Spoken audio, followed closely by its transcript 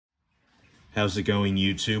How's it going,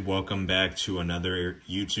 YouTube? Welcome back to another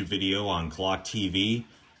YouTube video on Clock TV,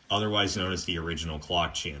 otherwise known as the original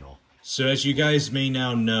Clock channel. So as you guys may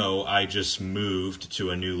now know, I just moved to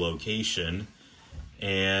a new location,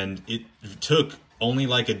 and it took only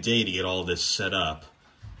like a day to get all this set up.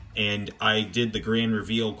 And I did the grand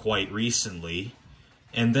reveal quite recently,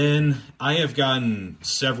 and then I have gotten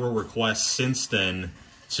several requests since then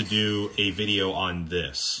to do a video on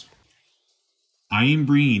this. I am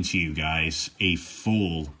bringing to you guys a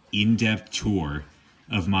full, in-depth tour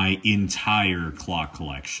of my entire clock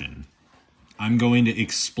collection. I'm going to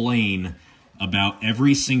explain about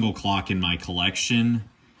every single clock in my collection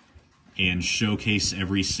and showcase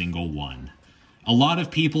every single one. A lot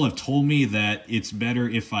of people have told me that it's better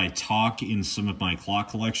if I talk in some of my clock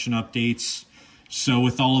collection updates. So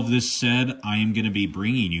with all of this said, I am going to be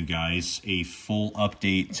bringing you guys a full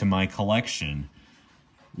update to my collection,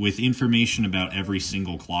 with information about every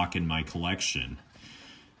single clock in my collection.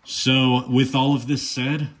 So, with all of this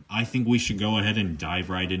said, I think we should go ahead and dive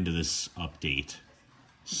right into this update.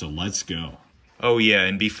 So let's go. Oh yeah,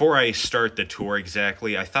 and before I start the tour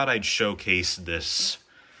exactly, I thought I'd showcase this.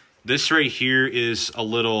 This right here is a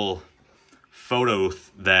little photo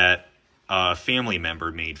that a family member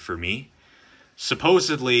made for me.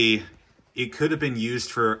 Supposedly, it could have been used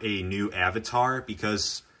for a new avatar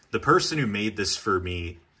because the person who made this for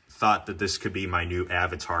me thought that this could be my new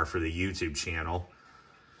avatar for the YouTube channel.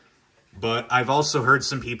 But I've also heard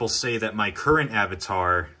some people say that my current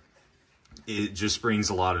avatar, it just brings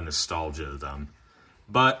a lot of nostalgia to them.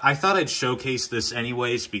 But I thought I'd showcase this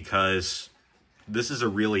anyways because this is a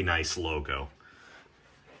really nice logo.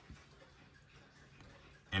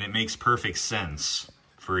 And it makes perfect sense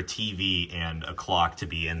for a TV and a clock to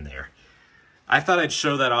be in there. I thought I'd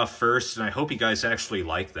show that off first, and I hope you guys actually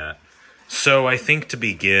like that. So I think to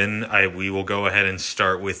begin, we will go ahead and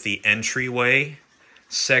start with the entryway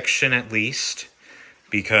section at least,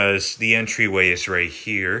 because the entryway is right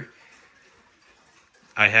here.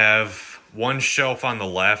 I have one shelf on the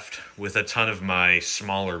left with a ton of my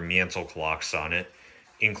smaller mantle clocks on it,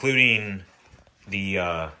 including the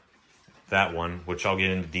that one, which I'll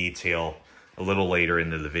get into detail a little later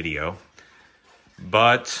into the video.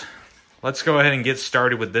 But let's go ahead and get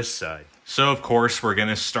started with this side. So, of course, we're going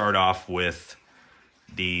to start off with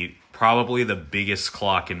probably the biggest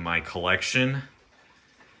clock in my collection.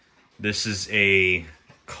 This is a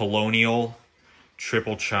Colonial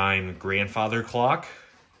triple chime grandfather clock.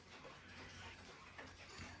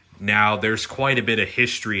 Now, there's quite a bit of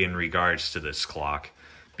history in regards to this clock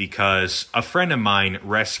because a friend of mine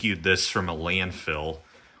rescued this from a landfill,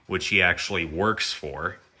 which he actually works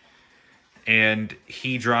for. And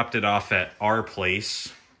he dropped it off at our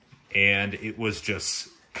place, and it was just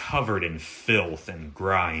covered in filth and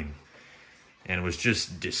grime, and it was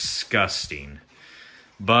just disgusting.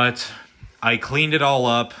 But I cleaned it all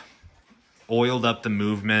up, oiled up the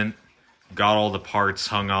movement, got all the parts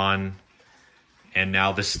hung on, and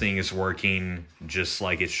now this thing is working just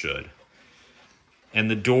like it should. And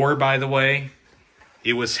the door, by the way,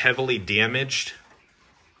 it was heavily damaged,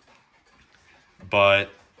 but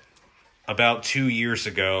about 2 years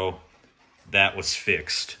ago, that was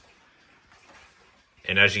fixed.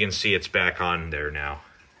 And as you can see, it's back on there now.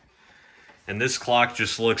 And this clock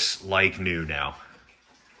just looks like new now.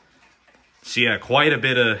 So yeah, quite a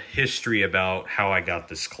bit of history about how I got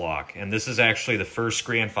this clock. And this is actually the first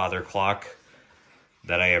grandfather clock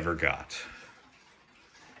that I ever got.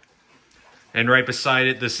 And right beside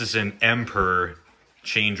it, this is an Emperor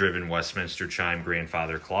chain-driven Westminster chime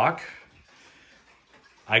grandfather clock.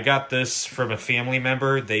 I got this from a family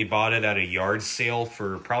member. They bought it at a yard sale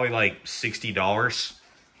for probably like $60.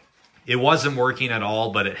 It wasn't working at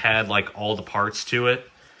all, but it had like all the parts to it.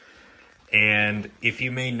 And if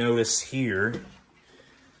you may notice here,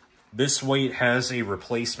 this weight has a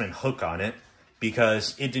replacement hook on it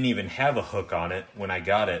because it didn't even have a hook on it when I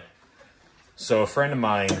got it. So a friend of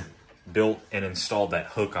mine built and installed that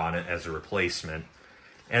hook on it as a replacement.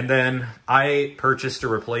 And then I purchased a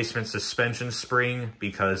replacement suspension spring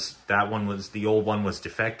because the old one was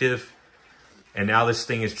defective. And now this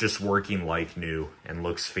thing is just working like new and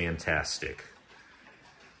looks fantastic.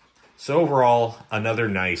 So overall, another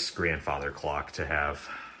nice grandfather clock to have.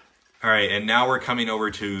 All right, and now we're coming over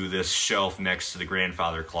to this shelf next to the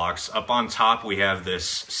grandfather clocks. Up on top, we have this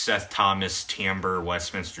Seth Thomas Timbre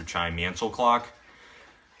Westminster chime mantle clock.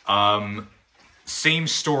 Same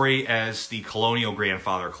story as the Colonial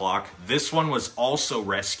grandfather clock. This one was also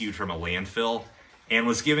rescued from a landfill and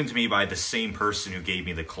was given to me by the same person who gave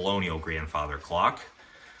me the Colonial grandfather clock.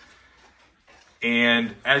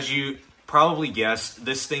 And as you probably guessed,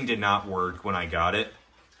 this thing did not work when I got it.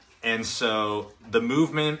 And so the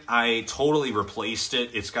movement, I totally replaced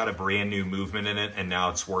it. It's got a brand new movement in it, and now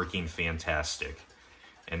it's working fantastic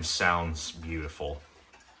and sounds beautiful.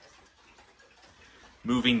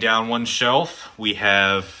 Moving down one shelf, we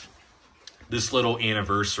have this little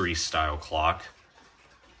anniversary style clock.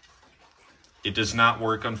 It does not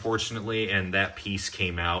work, unfortunately, and that piece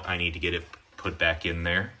came out. I need to get it put back in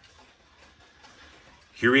there.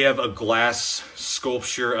 Here we have a glass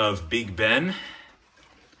sculpture of Big Ben,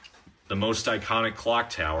 the most iconic clock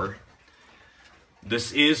tower.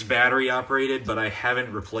 This is battery operated, but I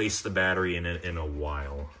haven't replaced the battery in it in a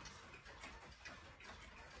while.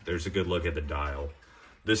 There's a good look at the dial.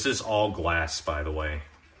 This is all glass, by the way,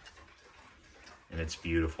 and it's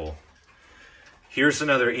beautiful. Here's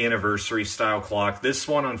another anniversary style clock. This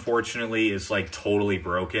one, unfortunately, is like totally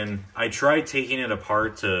broken. I tried taking it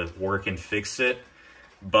apart to work and fix it,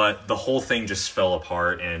 but the whole thing just fell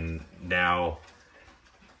apart, and now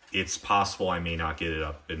it's possible I may not get it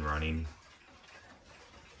up and running.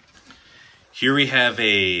 Here we have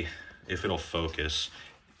a, if it'll focus,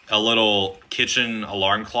 a little kitchen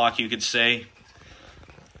alarm clock, you could say.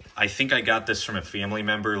 I think I got this from a family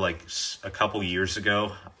member like a couple years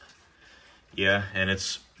ago. Yeah, and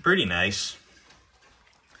it's pretty nice.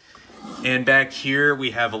 And back here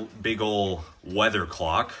we have a big old weather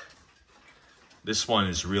clock. This one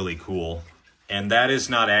is really cool. And that is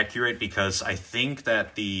not accurate because I think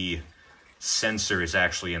that the sensor is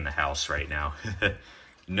actually in the house right now.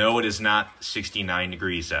 No, it is not 69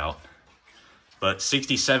 degrees out. But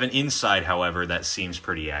 67 inside, however, that seems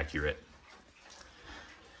pretty accurate.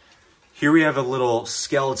 Here we have a little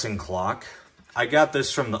skeleton clock. I got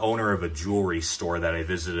this from the owner of a jewelry store that I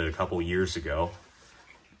visited a couple years ago.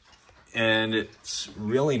 And it's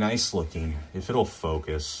really nice looking. If it'll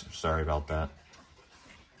focus, sorry about that.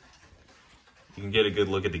 You can get a good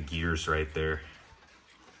look at the gears right there.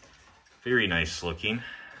 Very nice looking.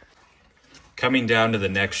 Coming down to the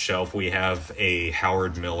next shelf, we have a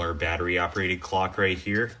Howard Miller battery operated clock right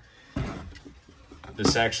here.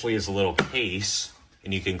 This actually is a little case,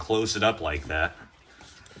 and you can close it up like that.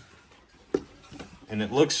 And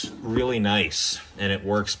it looks really nice, and it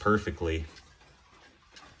works perfectly.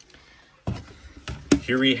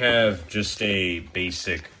 Here we have just a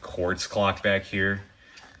basic quartz clock back here.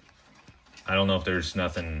 I don't know if there's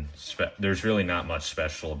nothing, there's really not much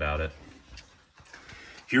special about it.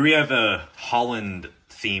 Here we have a Holland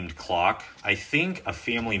themed clock. I think a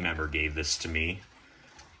family member gave this to me,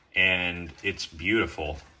 and it's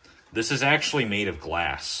beautiful. This is actually made of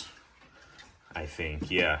glass, I think,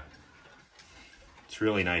 yeah. It's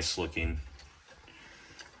really nice looking.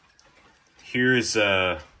 Here's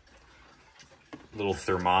a little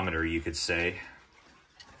thermometer, you could say.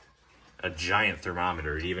 A giant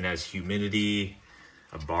thermometer. It even has humidity,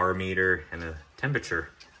 a bar meter, and a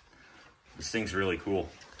temperature. This thing's really cool.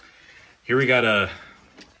 Here we got a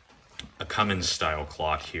Cummins style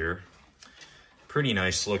clock here. Pretty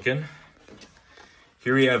nice looking.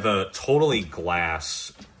 Here we have a totally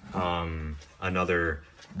glass, another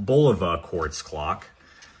Bulova quartz clock.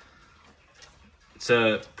 It's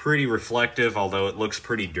a pretty reflective, although it looks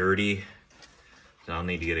pretty dirty. So I'll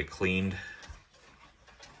need to get it cleaned.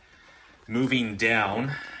 Moving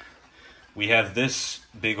down, we have this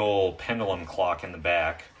big old pendulum clock in the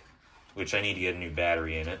back, which I need to get a new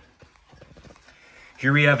battery in it.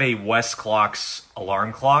 Here we have a Westclox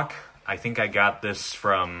alarm clock. I think I got this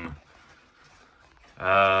from,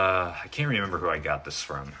 I can't remember who I got this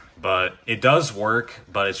from, but it does work,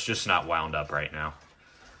 but it's just not wound up right now.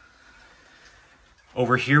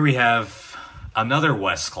 Over here we have another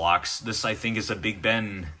Westclox. This I think is a Big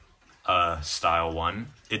Ben style one.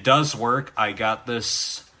 It does work. I got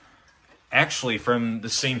this actually from the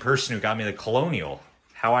same person who got me the Colonial.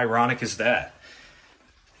 How ironic is that?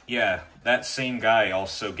 Yeah, that same guy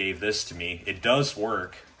also gave this to me. It does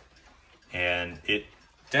work, and it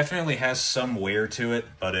definitely has some wear to it,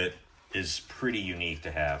 but it is pretty unique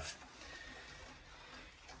to have.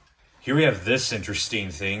 Here we have this interesting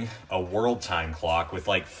thing, a world time clock with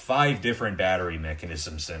like 5 different battery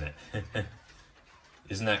mechanisms in it.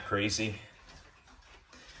 Isn't that crazy?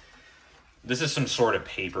 This is some sort of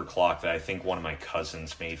paper clock that I think one of my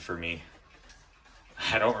cousins made for me.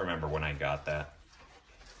 I don't remember when I got that.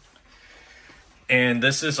 And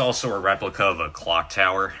this is also a replica of a clock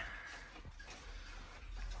tower.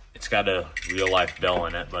 It's got a real-life bell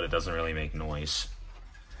in it, but it doesn't really make noise.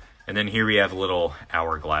 And then here we have a little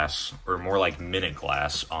hourglass, or more like minute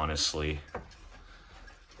glass, honestly.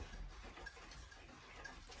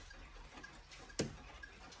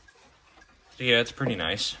 Yeah, it's pretty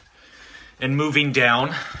nice. And moving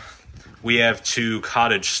down, we have 2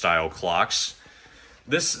 cottage-style clocks.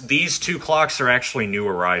 These two clocks are actually new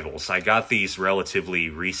arrivals. I got these relatively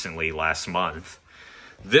recently, last month.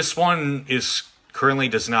 This one currently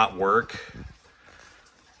does not work,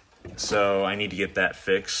 so I need to get that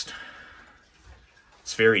fixed.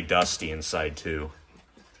 It's very dusty inside too.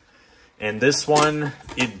 And this one,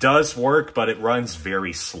 it does work, but it runs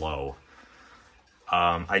very slow.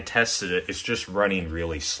 I tested it. It's just running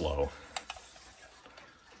really slow.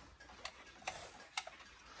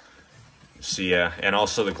 So yeah, and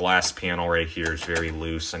also the glass panel right here is very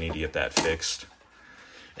loose. I need to get that fixed.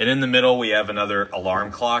 And in the middle, we have another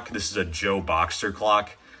alarm clock. This is a Joe Boxer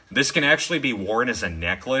clock. This can actually be worn as a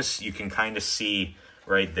necklace. You can kind of see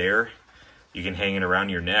right there. You can hang it around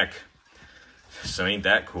your neck. So ain't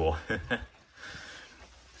that cool?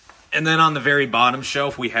 And then on the very bottom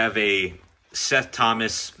shelf, we have a Seth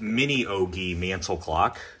Thomas Mini Ogie mantle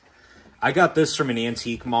clock. I got this from an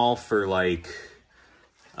antique mall for like,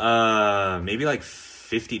 maybe like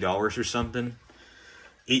 $50 or something.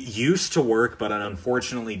 It used to work, but it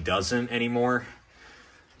unfortunately doesn't anymore.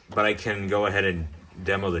 But I can go ahead and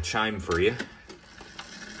demo the chime for you.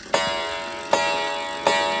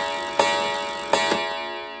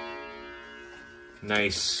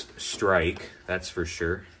 Nice strike, that's for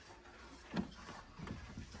sure.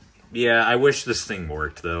 Yeah, I wish this thing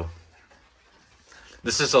worked, though.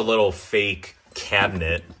 This is a little fake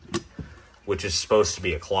cabinet, which is supposed to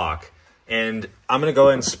be a clock. And I'm going to go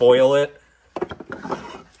ahead and spoil it.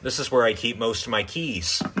 This is where I keep most of my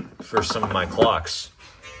keys for some of my clocks.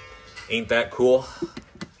 Ain't that cool?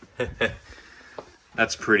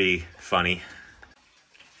 That's pretty funny.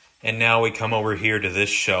 And now we come over here to this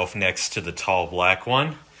shelf next to the tall black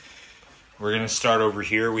one. We're going to start over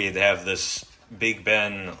here. We have this Big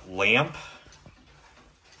Ben lamp.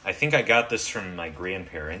 I think I got this from my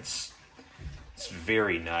grandparents. It's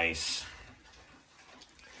very nice.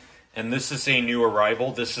 And this is a new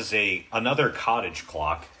arrival. This is another cottage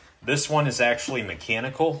clock. This one is actually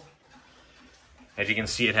mechanical. As you can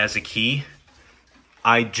see, it has a key.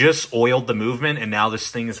 I just oiled the movement, and now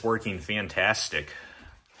this thing is working fantastic.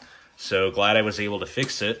 So glad I was able to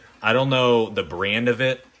fix it. I don't know the brand of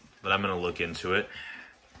it, but I'm going to look into it.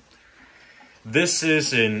 This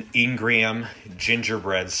is an Ingram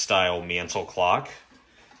gingerbread style mantle clock.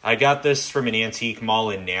 I got this from an antique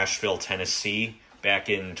mall in Nashville, Tennessee back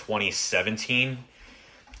in 2017.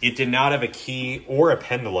 It did not have a key or a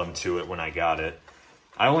pendulum to it when I got it.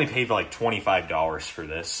 I only paid like $25 for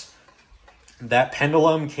this. That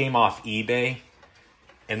pendulum came off eBay,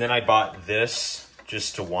 and then I bought this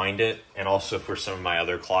just to wind it, and also for some of my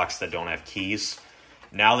other clocks that don't have keys.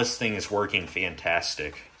 Now this thing is working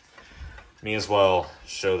fantastic. May as well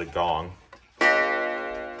show the gong.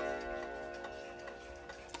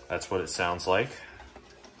 That's what it sounds like.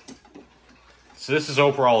 So this is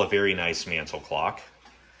overall a very nice mantle clock.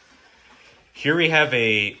 Here we have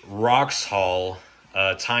a Roxhall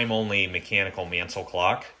time-only mechanical mantle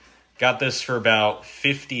clock. Got this for about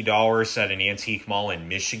 $50 at an antique mall in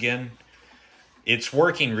Michigan. It's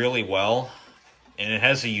working really well, and it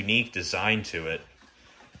has a unique design to it.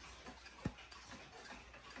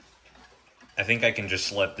 I think I can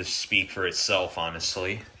just let this speak for itself,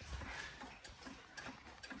 honestly.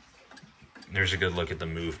 There's a good look at the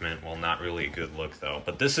movement. Well, not really a good look, though.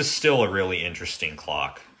 But this is still a really interesting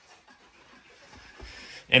clock.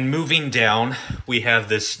 And moving down, we have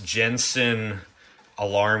this Jensen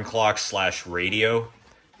alarm clock / radio.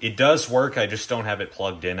 It does work, I just don't have it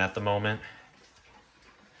plugged in at the moment.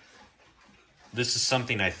 This is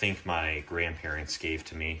something I think my grandparents gave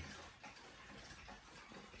to me.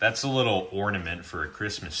 That's a little ornament for a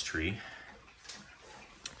Christmas tree.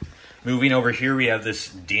 Moving over here, we have this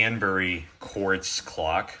Danbury quartz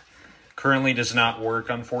clock. Currently does not work,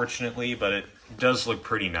 unfortunately, but it does look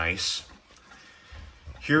pretty nice.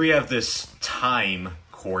 Here we have this Time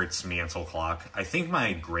quartz mantle clock. I think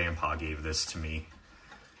my grandpa gave this to me.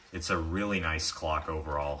 It's a really nice clock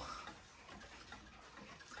overall.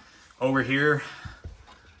 Over here,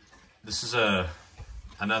 this is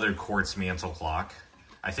another quartz mantle clock.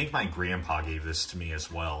 I think my grandpa gave this to me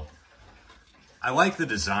as well. I like the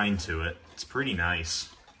design to it. It's pretty nice.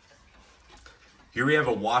 Here we have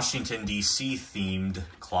a Washington, D.C. themed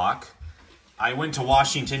clock. I went to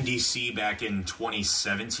Washington, D.C. back in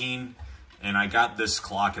 2017, and I got this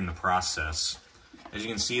clock in the process. As you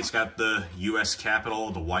can see, it's got the U.S.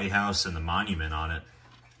 Capitol, the White House, and the monument on it.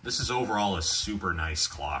 This is overall a super nice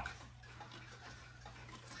clock.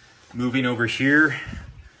 Moving over here,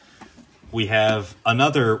 we have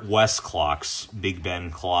another West Clocks Big Ben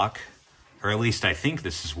clock. Or at least I think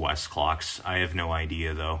this is West Clocks. I have no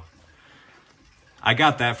idea, though. I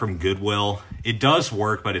got that from Goodwill. It does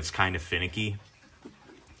work, but it's kind of finicky.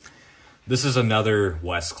 This is another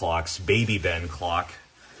West Clocks Baby Ben clock.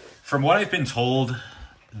 From what I've been told,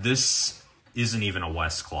 this isn't even a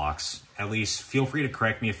West Clocks. At least, feel free to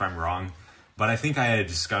correct me if I'm wrong, but I think I had a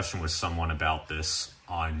discussion with someone about this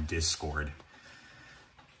on Discord.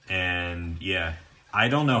 And yeah, I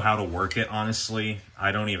don't know how to work it, honestly.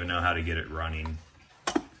 I don't even know how to get it running.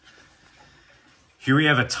 Here we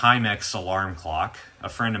have a Timex alarm clock. A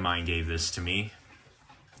friend of mine gave this to me.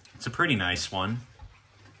 It's a pretty nice one.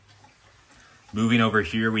 Moving over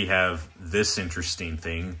here, we have this interesting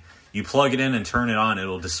thing. You plug it in and turn it on,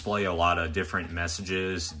 it'll display a lot of different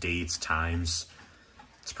messages, dates, times.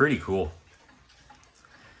 It's pretty cool.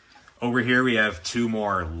 Over here, we have two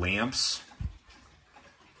more lamps.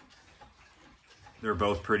 They're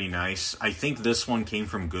both pretty nice. I think this one came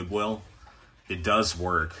from Goodwill. It does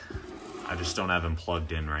work. I just don't have them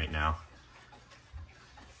plugged in right now.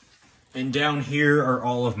 And down here are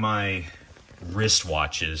all of my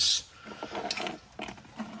wristwatches.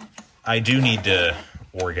 I do need to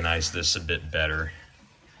organize this a bit better.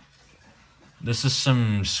 This is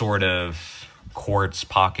some sort of quartz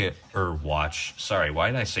pocket or watch. Sorry, why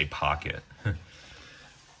did I say pocket?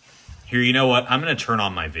 Here, you know what? I'm going to turn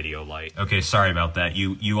on my video light. Okay, sorry about that.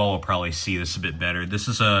 You all will probably see this a bit better. This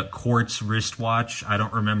is a quartz wristwatch. I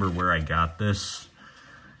don't remember where I got this.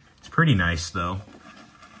 It's pretty nice, though.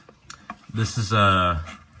 This is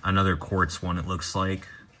another quartz one, it looks like.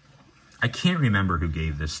 I can't remember who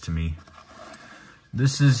gave this to me.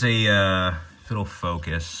 This is a, if it'll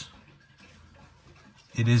focus,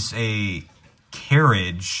 it is a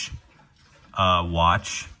carriage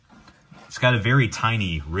watch. It's got a very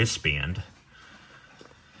tiny wristband.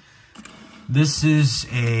 This is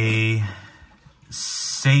a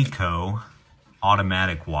Seiko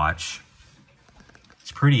automatic watch.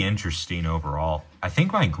 It's pretty interesting overall. I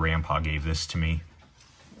think my grandpa gave this to me.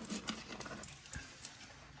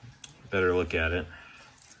 Better look at it.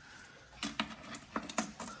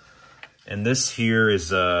 And this here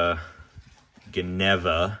is a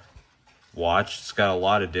Geneva watch. It's got a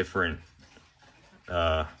lot of different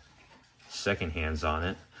second hands on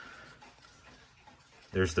it.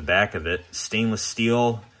 There's the back of it. Stainless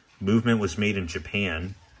steel. Movement was made in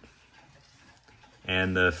Japan.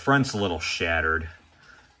 And the front's a little shattered.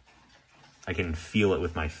 I can feel it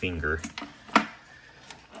with my finger.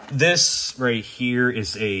 This right here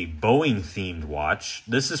is a Boeing themed watch.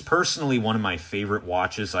 This is personally one of my favorite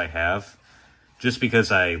watches I have, just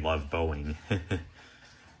because I love Boeing.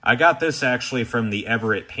 I got this actually from the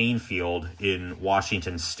Everett Pain Field in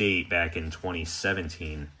Washington State back in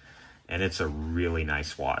 2017, and it's a really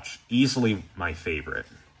nice watch. Easily my favorite.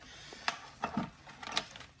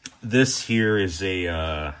 This here is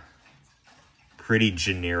a pretty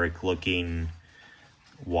generic looking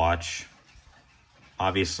watch.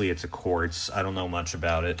 Obviously it's a quartz. I don't know much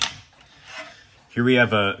about it. Here we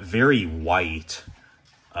have a very white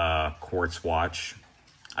quartz watch.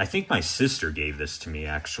 I think my sister gave this to me,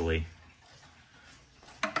 actually.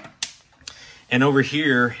 And over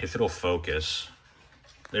here, if it'll focus,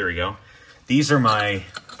 there we go. These are my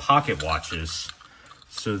pocket watches.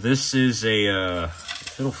 So this is a,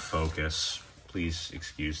 if it'll focus, please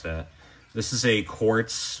excuse that. This is a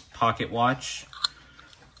quartz pocket watch.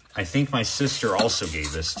 I think my sister also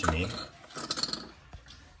gave this to me.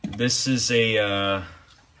 This is a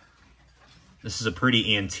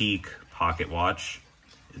pretty antique pocket watch.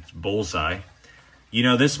 It's Bullseye. You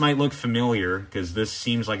know, this might look familiar because this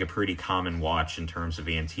seems like a pretty common watch in terms of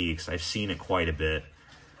antiques. I've seen it quite a bit.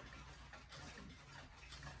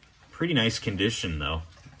 Pretty nice condition, though.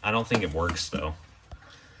 I don't think it works, though.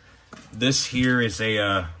 This here is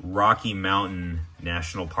a Rocky Mountain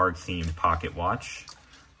National Park themed pocket watch.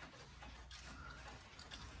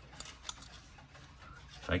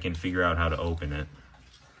 If I can figure out how to open it.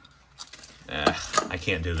 I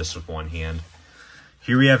can't do this with one hand.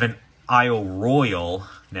 Here we have an Isle Royal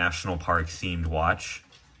National Park themed watch.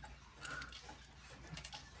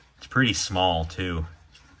 It's pretty small too,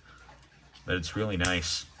 but it's really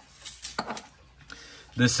nice.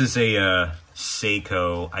 This is a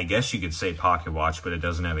Seiko, I guess you could say pocket watch, but it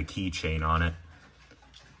doesn't have a keychain on it.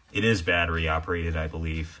 It is battery operated, I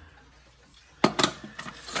believe.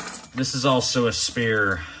 This is also a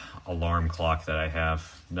spare alarm clock that I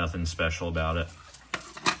have. Nothing special about it.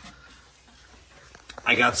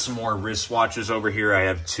 I got some more wristwatches over here. I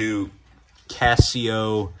have two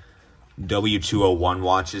Casio W201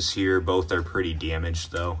 watches here. Both are pretty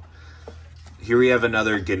damaged, though. Here we have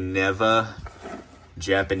another Geneva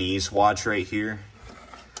Japanese watch right here.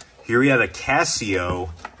 Here we have a Casio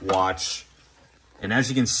watch. And as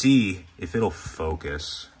you can see, if it'll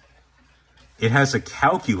focus, it has a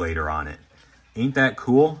calculator on it. Ain't that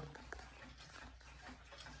cool?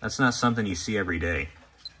 That's not something you see every day.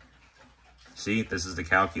 See, this is the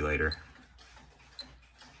calculator.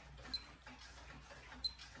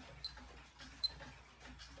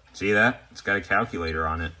 See that? It's got a calculator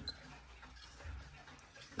on it.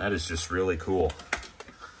 That is just really cool.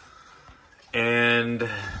 And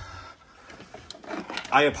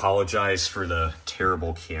I apologize for the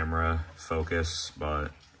terrible camera focus,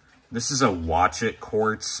 but this is a Watch It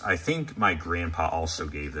quartz. I think my grandpa also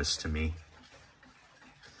gave this to me.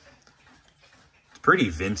 It's pretty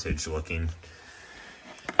vintage looking.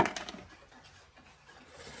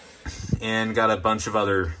 And got a bunch of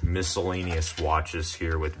other miscellaneous watches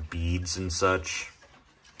here with beads and such.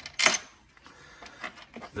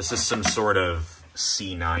 This is some sort of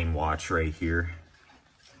C9 watch right here.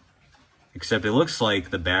 Except it looks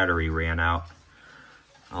like the battery ran out.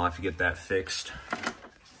 I'll have to get that fixed.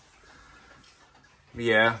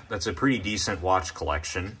 Yeah, that's a pretty decent watch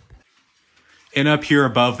collection. And up here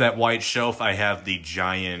above that white shelf, I have the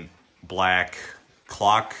giant black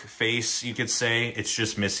clock face, you could say. It's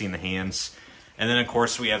just missing the hands. And then, of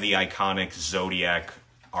course, we have the iconic Zodiac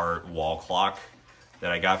art wall clock that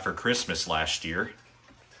I got for Christmas last year.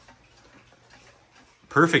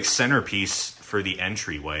 Perfect centerpiece for the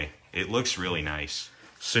entryway. It looks really nice.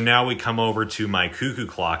 So now we come over to my cuckoo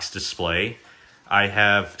clocks display. I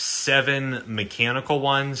have 7 mechanical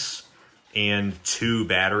ones and 2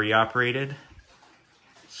 battery operated.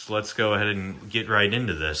 So let's go ahead and get right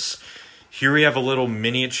into this. Here we have a little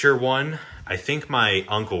miniature one. I think my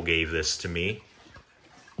uncle gave this to me.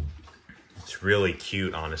 It's really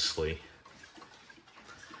cute, honestly.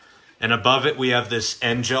 And above it, we have this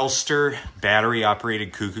Engelster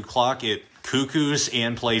battery-operated cuckoo clock. It cuckoos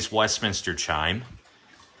and plays Westminster chime.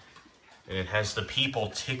 And it has the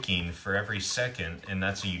people ticking for every second, and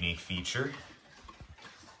that's a unique feature.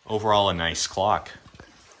 Overall, a nice clock.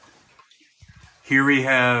 Here we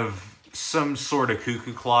have some sort of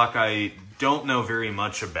cuckoo clock. I don't know very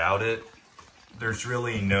much about it. There's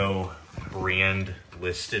really no brand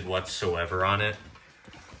listed whatsoever on it.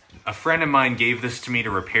 A friend of mine gave this to me to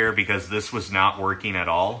repair because this was not working at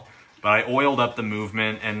all. But I oiled up the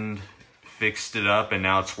movement and fixed it up, and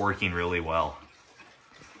now it's working really well.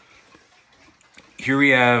 Here we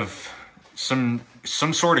have some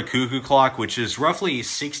sort of cuckoo clock, which is roughly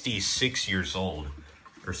 66 years old,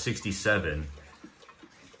 or 67.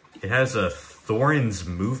 It has a Thorn's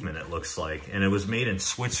movement, it looks like, and it was made in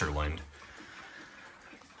Switzerland.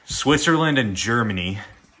 Switzerland and Germany.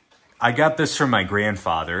 I got this from my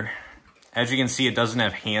grandfather. As you can see, it doesn't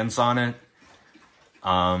have hands on it.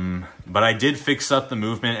 But I did fix up the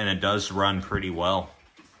movement, and it does run pretty well.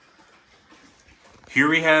 Here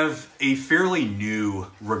we have a fairly new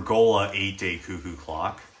Regola 8-day cuckoo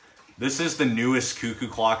clock. This is the newest cuckoo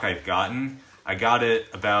clock I've gotten. I got it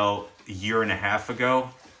about a year and a half ago.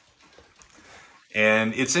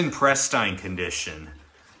 And it's in pristine condition.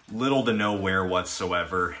 Little to no wear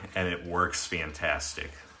whatsoever, and it works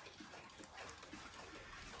fantastic.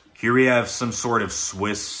 Here we have some sort of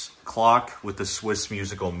Swiss clock with the Swiss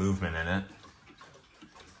musical movement in it.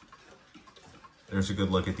 There's a good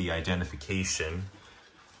look at the identification.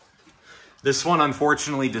 This one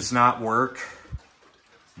unfortunately does not work,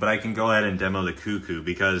 but I can go ahead and demo the cuckoo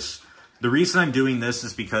because the reason I'm doing this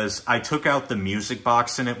is because I took out the music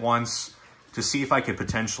box in it once to see if I could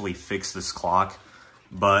potentially fix this clock,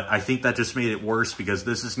 but I think that just made it worse because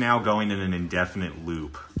this is now going in an indefinite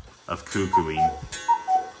loop of cuckooing.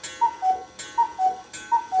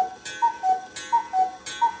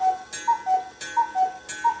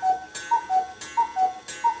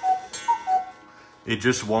 It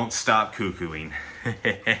just won't stop cuckooing.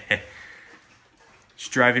 It's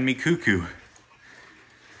driving me cuckoo.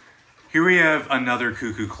 Here we have another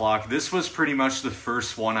cuckoo clock. This was pretty much the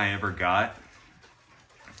first one I ever got.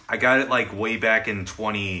 I got it like way back in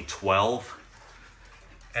 2012.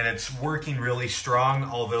 And it's working really strong,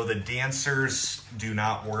 although the dancers do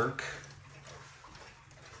not work.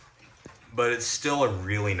 But it's still a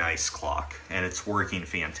really nice clock, and it's working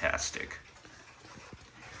fantastic.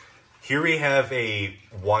 Here we have a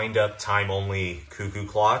wind-up time-only cuckoo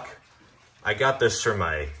clock. I got this from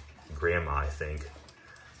my grandma, I think.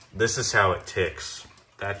 This is how it ticks.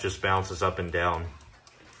 That just bounces up and down.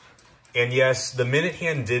 And yes, the minute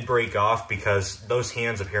hand did break off because those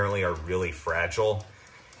hands apparently are really fragile.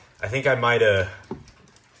 I think I might have,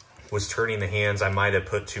 was turning the hands, I might have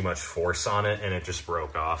put too much force on it and it just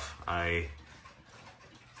broke off.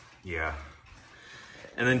 Yeah.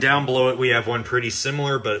 And then down below it, we have one pretty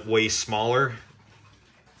similar, but way smaller.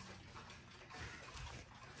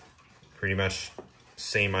 Pretty much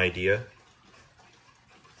same idea.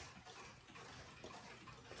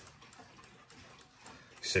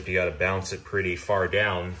 except you got to bounce it pretty far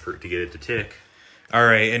down to get it to tick. All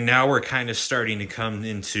right, and now we're kind of starting to come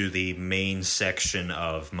into the main section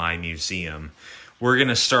of my museum. We're going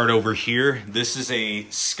to start over here. This is a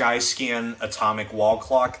Skyscan atomic wall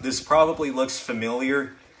clock. This probably looks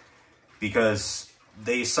familiar because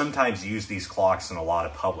they sometimes use these clocks in a lot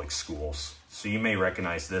of public schools. So you may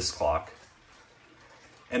recognize this clock.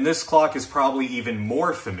 And this clock is probably even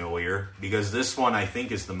more familiar because this one I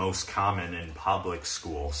think is the most common in public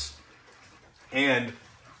schools. And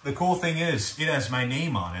the cool thing is, it has my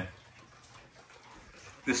name on it.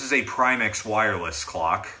 This is a Primex wireless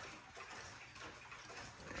clock.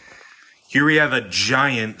 Here we have a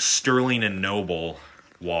giant Sterling & Noble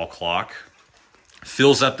wall clock.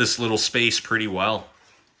 Fills up this little space pretty well.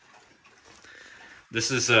 This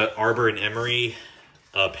is a Arbor & Emery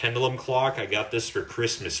pendulum clock. I got this for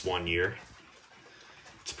Christmas one year.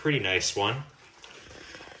 It's a pretty nice one.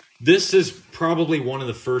 This is probably one of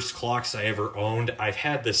the first clocks I ever owned. I've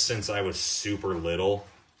had this since I was super little,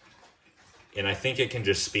 and I think it can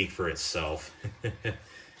just speak for itself.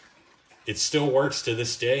 It still works to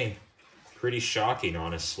this day. Pretty shocking,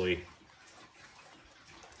 honestly.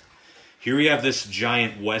 Here we have this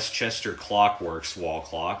giant Westchester Clockworks wall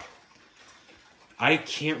clock. I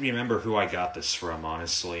can't remember who I got this from,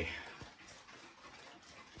 honestly.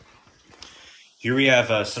 Here we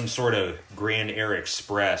have some sort of Grand Air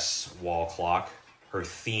Express wall clock, or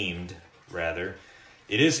themed, rather.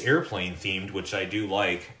 It is airplane themed, which I do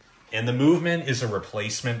like. And the movement is a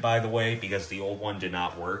replacement, by the way, because the old one did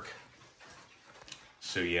not work.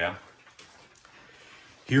 So, yeah.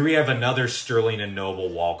 Here we have another Sterling & Noble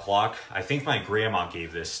wall clock. I think my grandma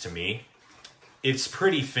gave this to me. It's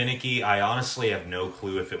pretty finicky. I honestly have no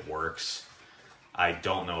clue if it works. I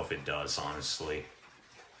don't know if it does, honestly.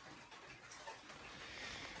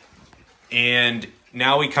 And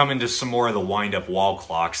now we come into some more of the wind-up wall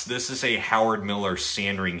clocks. This is a Howard Miller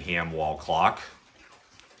Sandringham wall clock.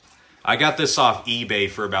 I got this off eBay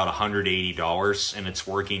for about $180, and it's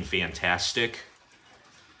working fantastic.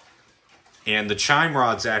 And the chime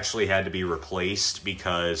rods actually had to be replaced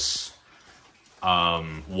because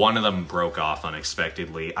one of them broke off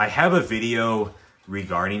unexpectedly. I have a video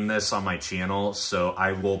regarding this on my channel, so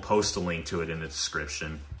I will post a link to it in the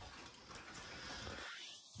description.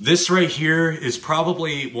 This right here is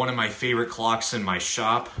probably one of my favorite clocks in my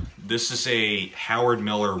shop. This is a Howard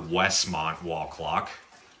Miller Westmont wall clock.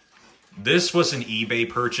 This was an eBay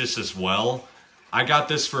purchase as well. I got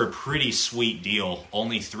this for a pretty sweet deal,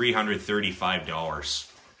 only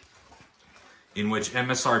 $335, in which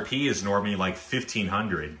MSRP is normally like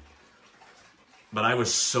 $1,500. But I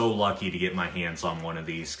was so lucky to get my hands on one of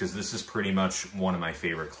these because this is pretty much one of my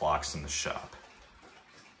favorite clocks in the shop.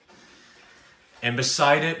 And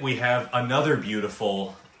beside it, we have another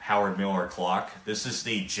beautiful Howard Miller clock. This is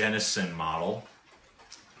the Jennison model.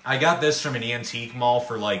 I got this from an antique mall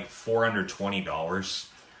for like $420.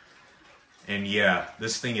 And yeah,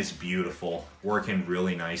 this thing is beautiful, working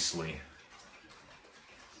really nicely.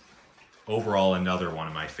 Overall, another one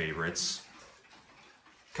of my favorites.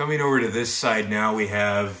 Coming over to this side now, we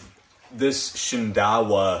have this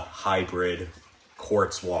Shindawa hybrid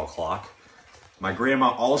quartz wall clock. My grandma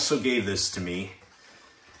also gave this to me.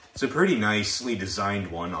 It's a pretty nicely designed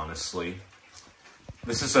one, honestly.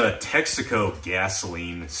 This is a Texaco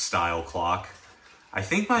gasoline style clock. I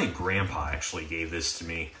think my grandpa actually gave this to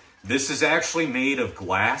me. This is actually made of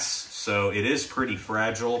glass, so it is pretty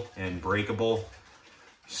fragile and breakable.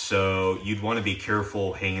 So you'd want to be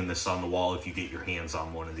careful hanging this on the wall if you get your hands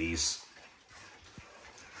on one of these.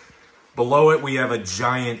 Below it, we have a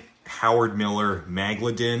giant Howard Miller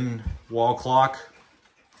Magladin wall clock.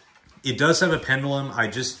 It does have a pendulum. I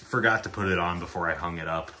just forgot to put it on before I hung it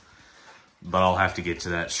up, but I'll have to get to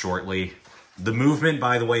that shortly. The movement,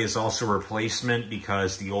 by the way, is also a replacement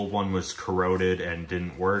because the old one was corroded and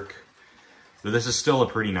didn't work. But this is still a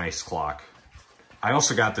pretty nice clock. I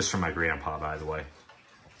also got this from my grandpa, by the way.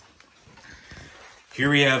 Here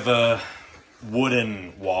we have a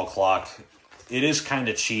wooden wall clock. It is kind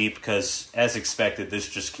of cheap because, as expected,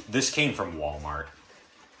 this came from Walmart.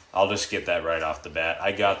 I'll just get that right off the bat.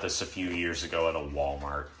 I got this a few years ago at a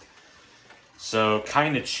Walmart. So,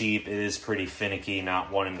 kind of cheap. It is pretty finicky,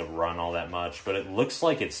 not wanting to run all that much. But it looks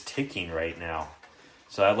like it's ticking right now.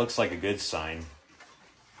 So that looks like a good sign.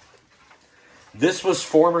 This was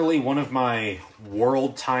formerly one of my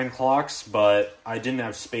world time clocks, but I didn't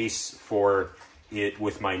have space for it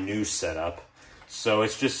with my new setup. So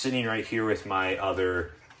it's just sitting right here with my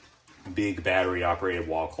other big battery-operated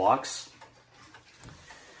wall clocks.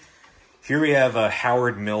 Here we have a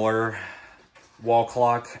Howard Miller wall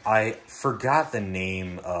clock. I forgot the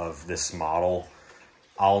name of this model.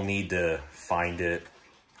 I'll need to find it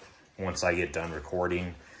once I get done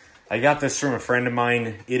recording. I got this from a friend of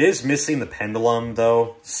mine. It is missing the pendulum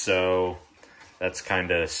though, so that's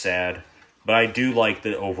kind of sad. But I do like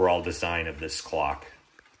the overall design of this clock.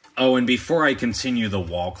 Oh, and before I continue the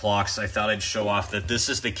wall clocks, I thought I'd show off that this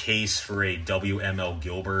is the case for a WML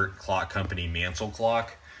Gilbert Clock Company mantle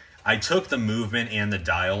clock. I took the movement and the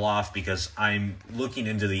dial off because I'm looking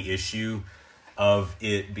into the issue of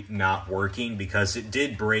it not working, because it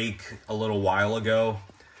did break a little while ago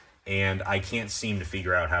and I can't seem to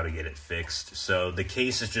figure out how to get it fixed. So the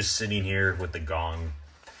case is just sitting here with the gong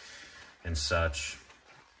and such.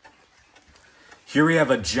 Here we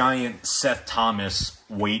have a giant Seth Thomas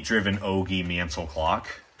weight-driven Ogie mantle clock.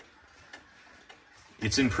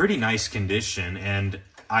 It's in pretty nice condition, and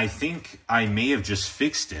I think I may have just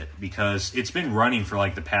fixed it because it's been running for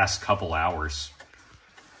like the past couple hours.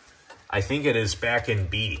 I think it is back in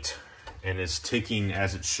beat and is ticking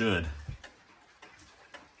as it should.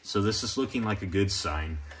 So this is looking like a good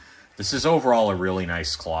sign. This is overall a really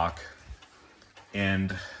nice clock,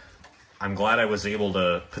 and I'm glad I was able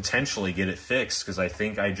to potentially get it fixed because I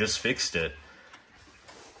think I just fixed it.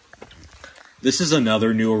 This is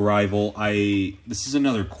another new arrival. This is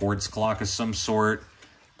another quartz clock of some sort.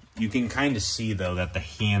 You can kind of see though that the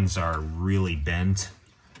hands are really bent.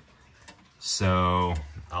 So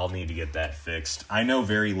I'll need to get that fixed. I know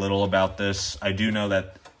very little about this. I do know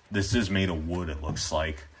that this is made of wood, it looks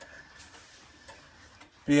like.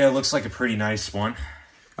 But yeah, it looks like a pretty nice one.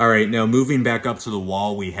 All right, now moving back up to the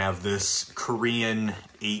wall, we have this Korean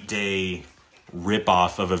 8-day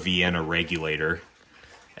ripoff of a Vienna regulator.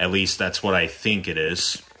 At least that's what I think it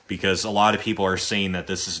is, because a lot of people are saying that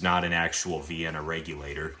this is not an actual Vienna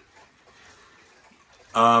regulator.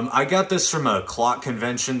 I got this from a clock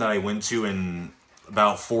convention that I went to in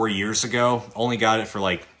about 4 years ago. Only got it for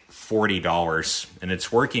like $40, and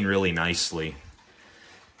it's working really nicely.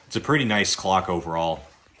 It's a pretty nice clock overall.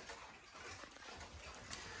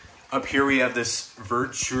 Up here we have this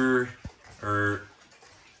Virtue, or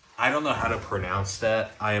I don't know how to pronounce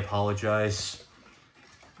that. I apologize.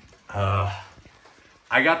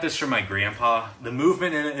 I got this from my grandpa. The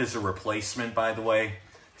movement in it is a replacement, by the way,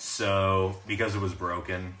 so because it was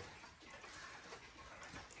broken.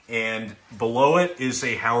 And below it is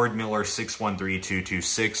a Howard Miller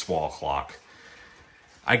 613226 wall clock.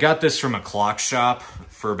 I got this from a clock shop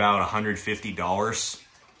for about $150,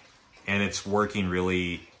 and it's working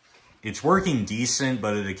really... It's working decent,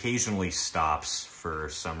 but it occasionally stops for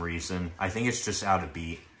some reason. I think it's just out of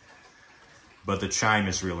beat. But the chime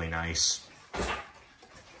is really nice.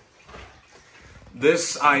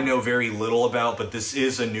 This I know very little about, but this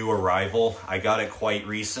is a new arrival. I got it quite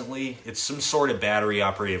recently. It's some sort of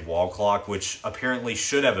battery-operated wall clock, which apparently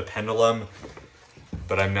should have a pendulum,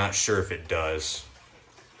 but I'm not sure if it does.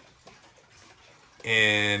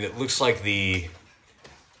 And it looks like the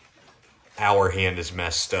hour hand is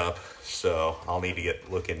messed up, so I'll need to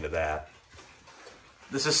look into that.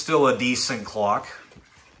 This is still a decent clock.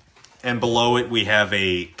 And below it we have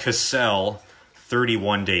a Cassell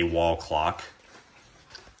 31-day wall clock.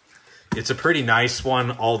 It's a pretty nice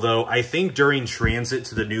one, although I think during transit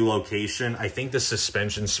to the new location, I think the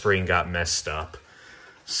suspension spring got messed up.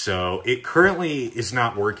 So it currently is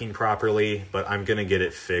not working properly, but I'm gonna get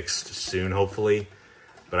it fixed soon, hopefully.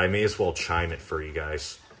 But I may as well chime it for you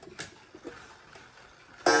guys.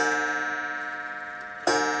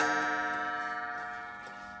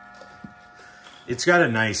 It's got a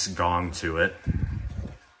nice gong to it.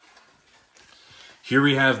 Here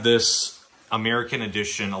we have this American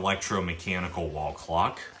Edition electromechanical wall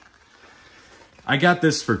clock. I got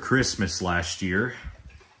this for Christmas last year.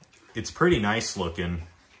 It's pretty nice looking.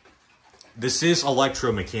 This is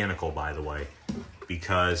electromechanical, by the way,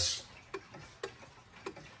 because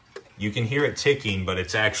you can hear it ticking, but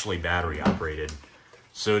it's actually battery operated.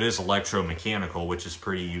 So it is electromechanical, which is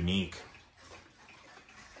pretty unique.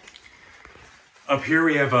 Up here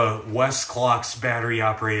we have a Westclock's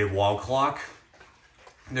battery-operated wall clock.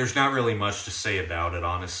 There's not really much to say about it,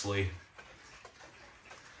 honestly.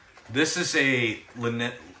 This is a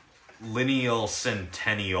lineal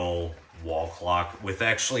centennial wall clock with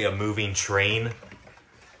actually a moving train,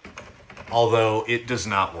 although it does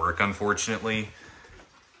not work, unfortunately.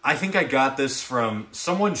 I think I got this from...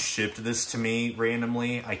 Someone shipped this to me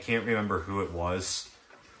randomly. I can't remember who it was,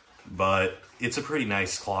 but it's a pretty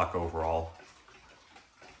nice clock overall.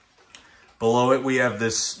 Below it, we have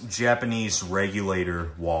this Japanese regulator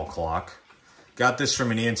wall clock. Got this from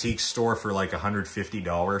an antique store for like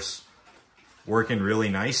 $150. Working really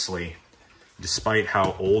nicely, despite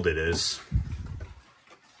how old it is.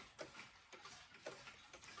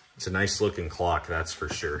 It's a nice looking clock, that's for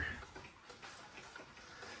sure.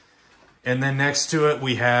 And then next to it,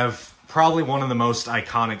 we have probably one of the most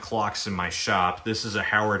iconic clocks in my shop. This is a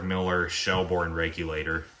Howard Miller Shelbourne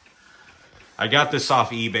regulator. I got this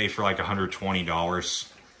off eBay for like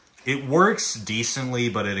 $120. It works decently,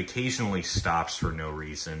 but it occasionally stops for no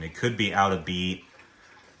reason. It could be out of beat,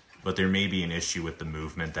 but there may be an issue with the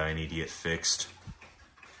movement that I need to get fixed.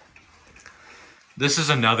 This is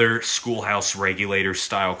another schoolhouse regulator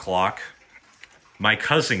style clock. My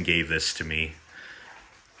cousin gave this to me.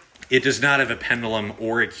 It does not have a pendulum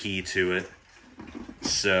or a key to it,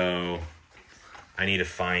 so I need to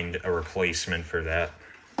find a replacement for that.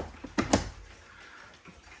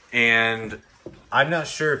 And I'm not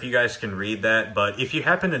sure if you guys can read that, but if you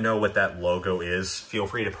happen to know what that logo is, feel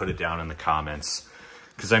free to put it down in the comments,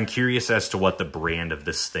 because I'm curious as to what the brand of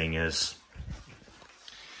this thing is.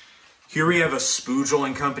 Here we have a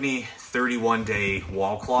Spoogel & Company 31-day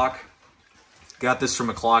wall clock. Got this from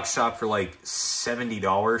a clock shop for like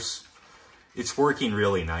 $70. It's working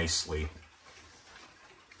really nicely.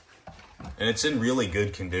 And it's in really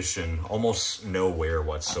good condition, almost no wear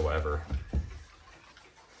whatsoever.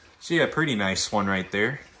 So yeah, pretty nice one right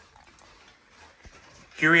there.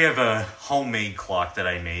 Here we have a homemade clock that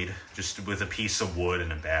I made, just with a piece of wood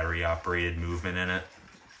and a battery operated movement in it.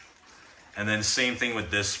 And then same thing with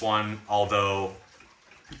this one, although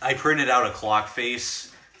I printed out a clock face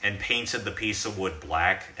and painted the piece of wood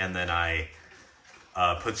black, and then I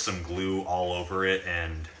put some glue all over it,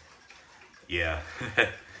 and yeah,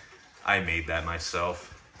 I made that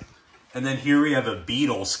myself. And then here we have a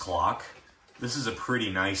Beatles clock. This is a pretty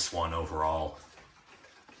nice one overall.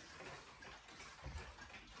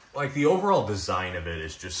 Like, the overall design of it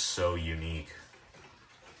is just so unique.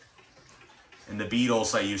 And the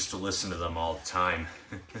Beatles, I used to listen to them all the time.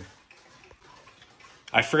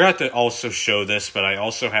 I forgot to also show this, but I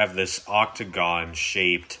also have this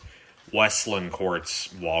octagon-shaped Westland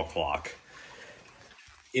quartz wall clock.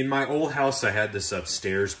 In my old house, I had this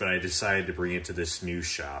upstairs, but I decided to bring it to this new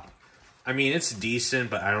shop. I mean, it's decent,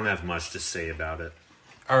 but I don't have much to say about it.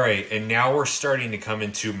 Alright, and now we're starting to come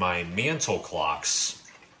into my mantle clock's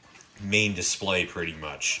main display, pretty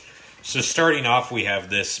much. So starting off, we have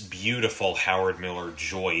this beautiful Howard Miller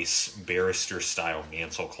Joyce barrister-style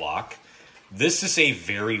mantle clock. This is a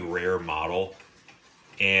very rare model,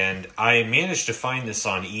 and I managed to find this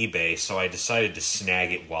on eBay, so I decided to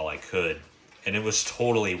snag it while I could, and it was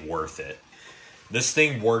totally worth it. This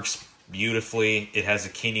thing works beautifully. It has a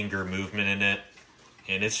Kininger movement in it,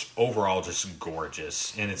 and it's overall just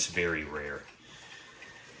gorgeous, and it's very rare.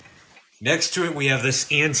 Next to it, we have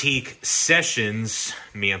this antique Sessions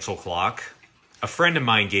mantle clock. A friend of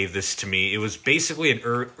mine gave this to me. It was basically an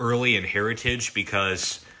early inheritance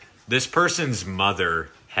because this person's mother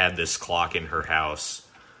had this clock in her house,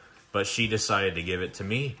 but she decided to give it to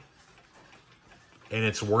me. And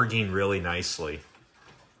it's working really nicely.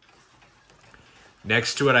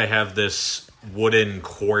 Next to it, I have this wooden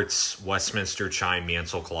quartz Westminster chime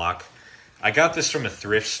mantle clock. I got this from a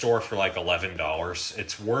thrift store for like $11.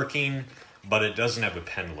 It's working, but it doesn't have a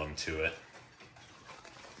pendulum to it.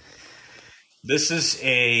 This is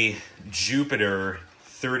a Jupiter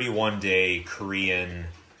 31-day Korean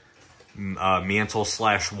mantle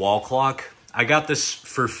 / wall clock. I got this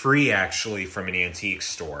for free actually from an antique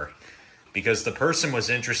store because the person was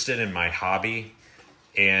interested in my hobby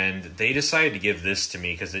and they decided to give this to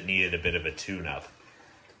me because it needed a bit of a tune-up.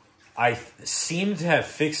 I seemed to have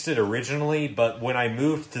fixed it originally, but when I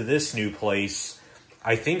moved to this new place,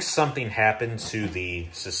 I think something happened to the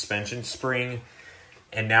suspension spring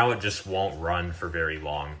and now it just won't run for very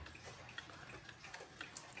long.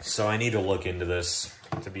 So I need to look into this,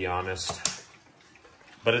 to be honest.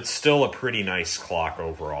 But it's still a pretty nice clock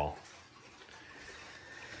overall.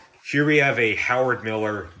 Here we have a Howard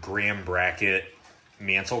Miller graham bracket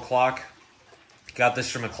mantle clock. Got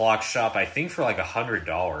this from a clock shop, I think for like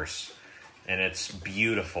 $100. And it's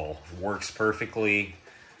beautiful. Works perfectly.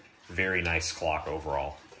 Very nice clock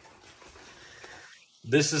overall.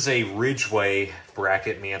 This is a Ridgeway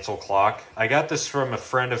bracket mantle clock. I got this from a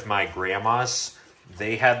friend of my grandma's.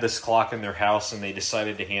 They had this clock in their house and they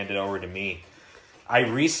decided to hand it over to me. I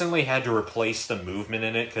recently had to replace the movement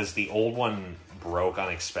in it because the old one broke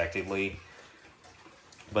unexpectedly.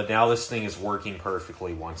 But now this thing is working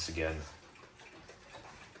perfectly once again.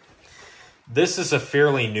 This is a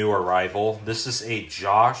fairly new arrival. This is a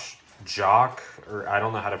Jock, or I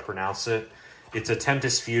don't know how to pronounce it. It's a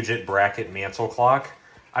Tempest Fugit bracket mantle clock.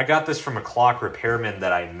 I got this from a clock repairman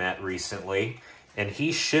that I met recently, and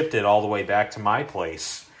he shipped it all the way back to my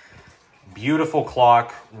place. Beautiful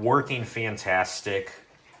clock, working fantastic.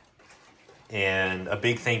 And a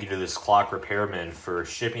big thank you to this clock repairman for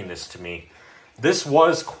shipping this to me. This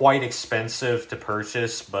was quite expensive to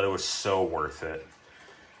purchase, but it was so worth it.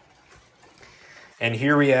 And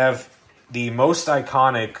here we have the most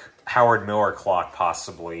iconic Howard Miller clock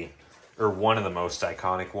possibly, or one of the most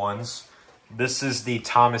iconic ones. This is the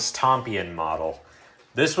Thomas Tompion model.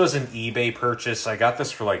 This was an eBay purchase. I got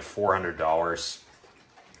this for like $400.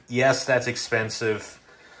 Yes, that's expensive,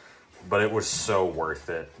 but it was so worth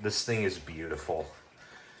it. This thing is beautiful.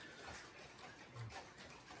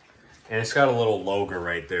 And it's got a little logo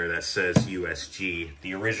right there that says USG.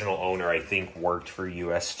 The original owner, I think, worked for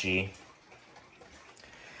USG.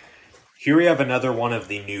 Here we have another one of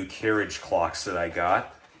the new carriage clocks that I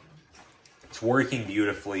got. It's working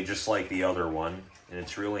beautifully, just like the other one, and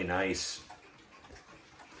it's really nice.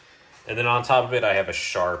 And then on top of it, I have a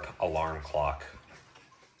Sharp alarm clock.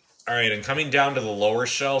 All right, and coming down to the lower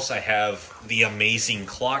shelves, I have the Amazing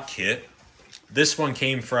Clock Kit. This one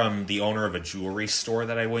came from the owner of a jewelry store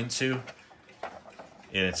that I went to,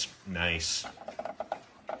 and it's nice.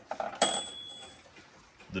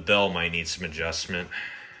 The bell might need some adjustment.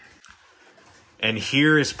 And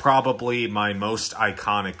here is probably my most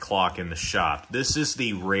iconic clock in the shop. This is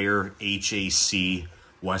the rare HAC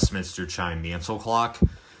Westminster Chime Mantle Clock.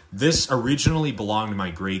 This originally belonged to my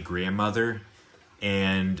great-grandmother,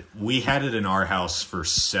 and we had it in our house for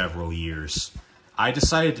several years. I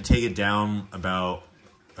decided to take it down about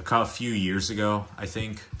a few years ago, I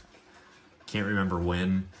think. Can't remember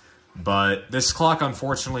when. But this clock,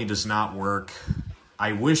 unfortunately, does not work.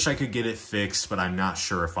 I wish I could get it fixed, but I'm not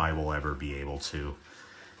sure if I will ever be able to.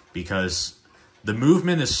 Because the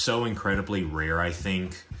movement is so incredibly rare, I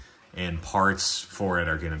think, and parts for it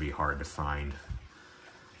are going to be hard to find.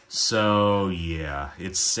 So, yeah,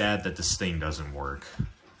 it's sad that this thing doesn't work.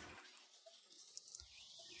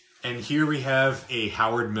 And here we have a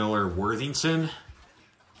Howard Miller Worthington.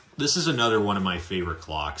 This is another one of my favorite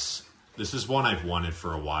clocks. This is one I've wanted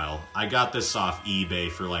for a while. I got this off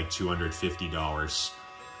eBay for like $250.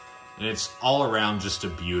 And it's all around just a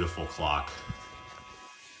beautiful clock.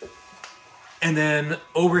 And then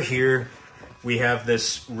over here, we have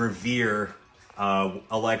this Revere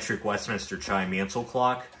electric Westminster Chime Mantle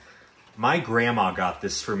Clock. My grandma got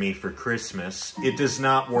this for me for Christmas. It does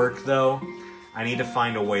not work though. I need to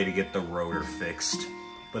find a way to get the rotor fixed.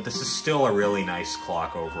 But this is still a really nice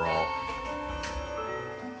clock overall.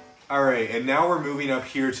 Alright, and now we're moving up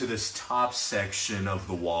here to this top section of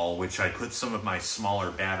the wall, which I put some of my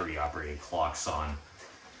smaller battery-operated clocks on.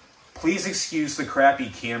 Please excuse the crappy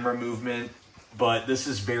camera movement, but this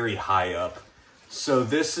is very high up. So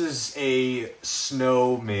this is a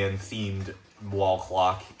snowman-themed wall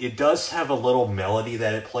clock. It does have a little melody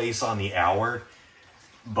that it plays on the hour,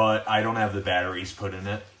 but I don't have the batteries put in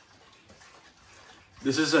it.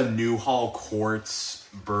 This is a Newhall Quartz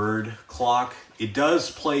bird clock. It does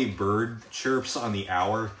play bird chirps on the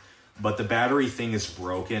hour, but the battery thing is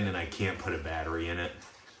broken and I can't put a battery in it.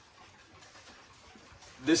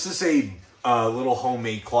 This is a little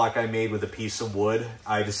homemade clock I made with a piece of wood.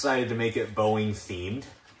 I decided to make it Boeing themed.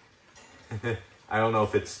 I don't know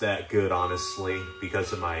if it's that good, honestly,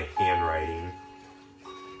 because of my handwriting.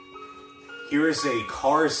 Here is a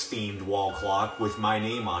Cars-themed wall clock with my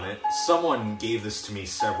name on it. Someone gave this to me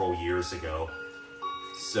several years ago.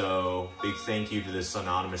 So, big thank you to this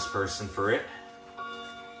anonymous person for it.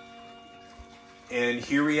 And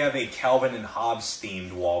here we have a Calvin and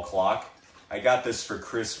Hobbes-themed wall clock. I got this for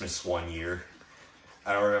Christmas one year.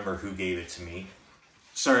 I don't remember who gave it to me.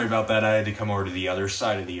 Sorry about that, I had to come over to the other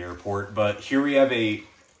side of the airport. But here we have a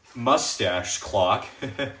mustache clock.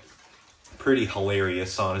 Pretty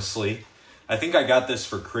hilarious, honestly. I think I got this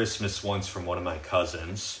for Christmas once from one of my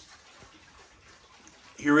cousins.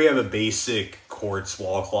 Here we have a basic quartz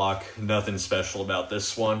wall clock. Nothing special about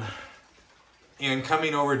this one. And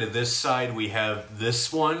coming over to this side, we have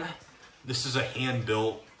this one. This is a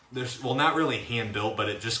hand-built, well, not really hand-built, but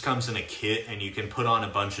it just comes in a kit, and you can put on a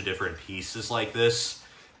bunch of different pieces like this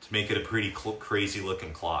to make it a pretty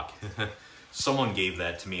crazy-looking clock. Someone gave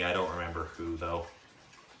that to me. I don't remember who, though.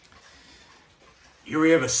 Here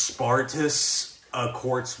we have a Spartus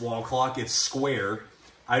quartz wall clock. It's square.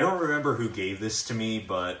 I don't remember who gave this to me,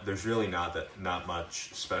 but there's really not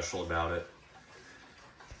much special about it.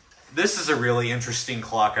 This is a really interesting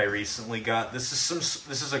clock I recently got. This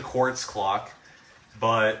is a quartz clock,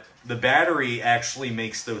 but the battery actually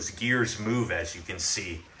makes those gears move, as you can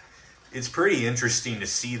see. It's pretty interesting to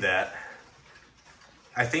see that.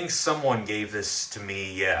 I think someone gave this to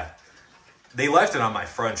me, yeah. They left it on my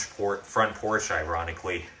front porch,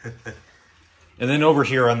 ironically. And then over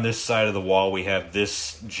here on this side of the wall, we have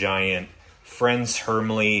this giant Friends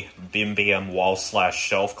Hermley Bim Bam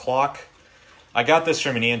wall/shelf clock. I got this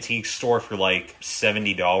from an antique store for like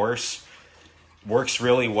 $70. Works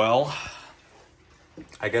really well.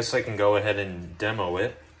 I guess I can go ahead and demo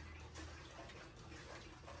it.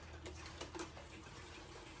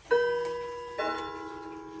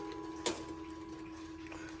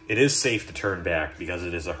 It is safe to turn back because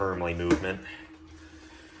it is a Hermley movement.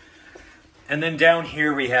 And then down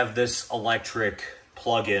here we have this electric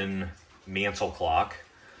plug-in mantle clock.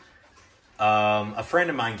 A friend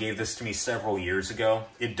of mine gave this to me several years ago.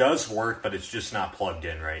 It does work, but it's just not plugged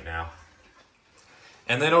in right now.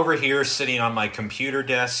 And then over here, sitting on my computer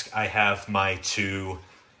desk, I have my two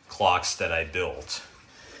clocks that I built.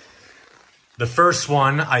 The first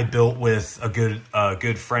one I built with a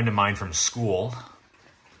good friend of mine from school.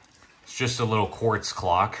 It's just a little quartz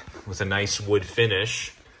clock with a nice wood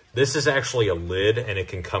finish. This is actually a lid and it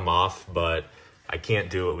can come off, but I can't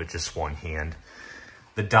do it with just one hand.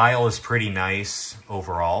 The dial is pretty nice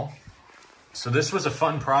overall. So this was a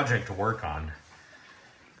fun project to work on.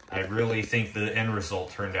 I really think the end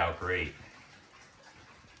result turned out great.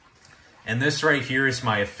 And this right here is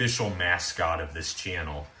my official mascot of this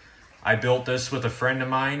channel. I built this with a friend of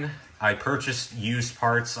mine. I purchased used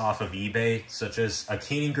parts off of eBay, such as a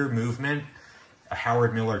Koeniger movement, a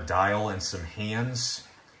Howard Miller dial, and some hands.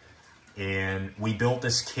 And we built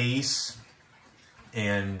this case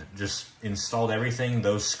and just installed everything.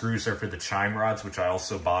 Those screws are for the chime rods, which I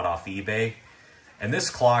also bought off eBay. And this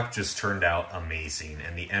clock just turned out amazing,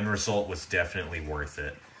 and the end result was definitely worth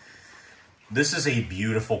it. This is a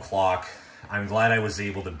beautiful clock. I'm glad I was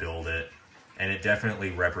able to build it, and it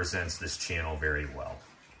definitely represents this channel very well.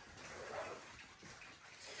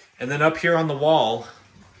 And then up here on the wall,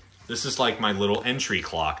 this is like my little entry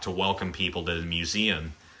clock to welcome people to the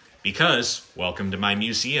museum. Because, welcome to my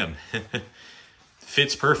museum.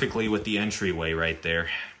 Fits perfectly with the entryway right there.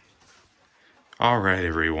 All right,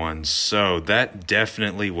 everyone. So that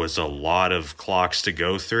definitely was a lot of clocks to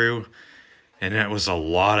go through. And that was a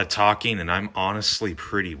lot of talking, and I'm honestly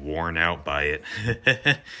pretty worn out by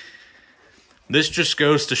it. This just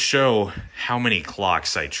goes to show how many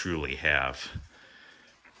clocks I truly have.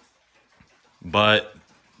 But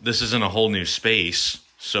this is in a whole new space,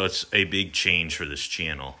 so it's a big change for this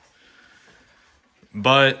channel.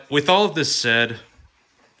 But with all of this said,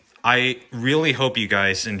 I really hope you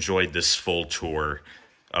guys enjoyed this full tour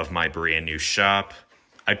of my brand new shop.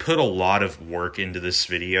 I put a lot of work into this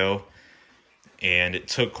video, and it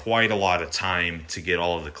took quite a lot of time to get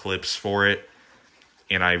all of the clips for it.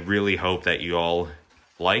 And I really hope that you all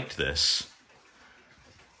liked this.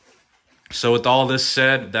 So with all this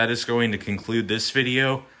said, that is going to conclude this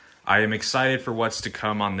video. I am excited for what's to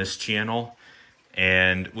come on this channel.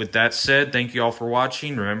 And with that said, thank you all for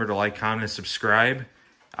watching. Remember to like, comment, and subscribe.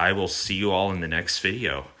 I will see you all in the next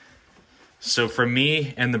video. So from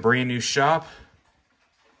me and the brand new shop,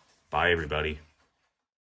 bye everybody.